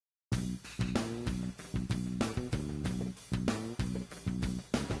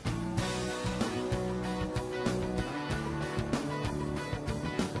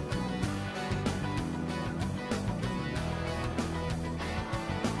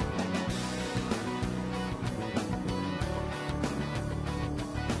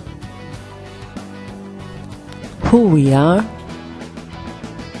who we are.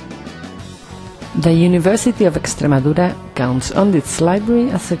 The University of Extremadura counts on its library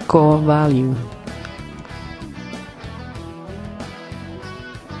as a core value.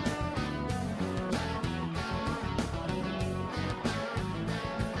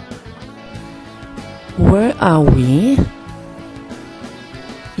 Where are we?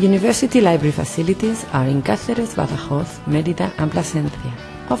 University library facilities are in Caceres, Badajoz, Merida and Plasencia,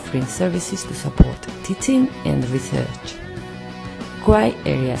 offering services to support teaching and research. Quiet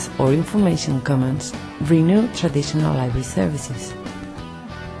areas or information commons renew traditional library services.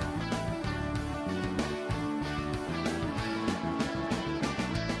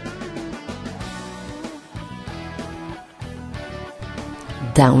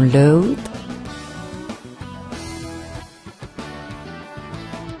 Download,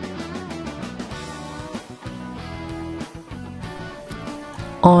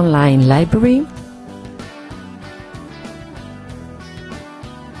 online library,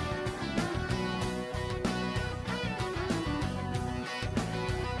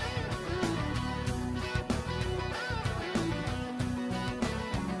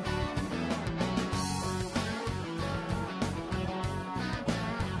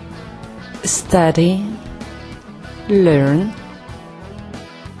 study, learn,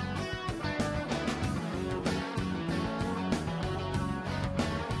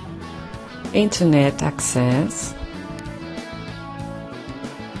 internet access,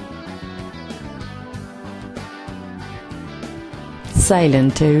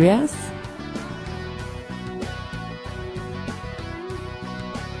 silent areas,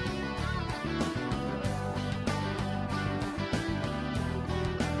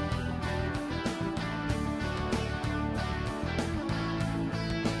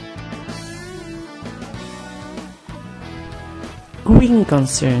 green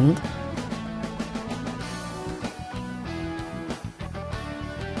concerned,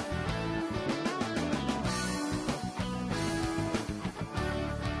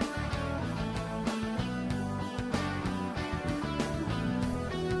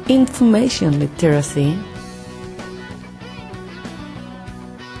 information literacy,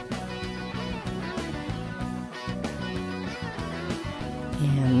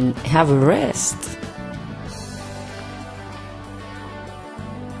 and have a rest.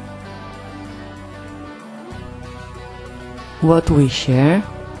 What we share,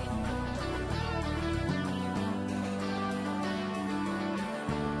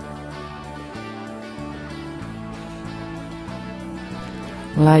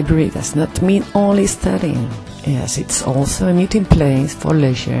 library does not mean only studying, yes, it's also a meeting place for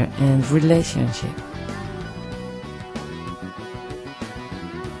leisure and relationship.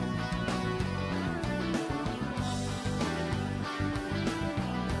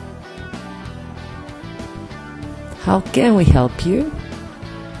 How can we help you?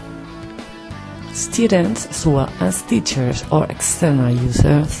 Students as well as teachers or external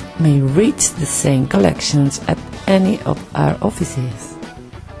users may reach the same collections at any of our offices.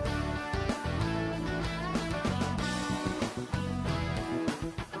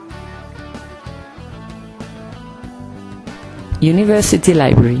 University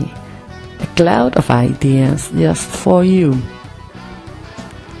Library, a cloud of ideas just for you.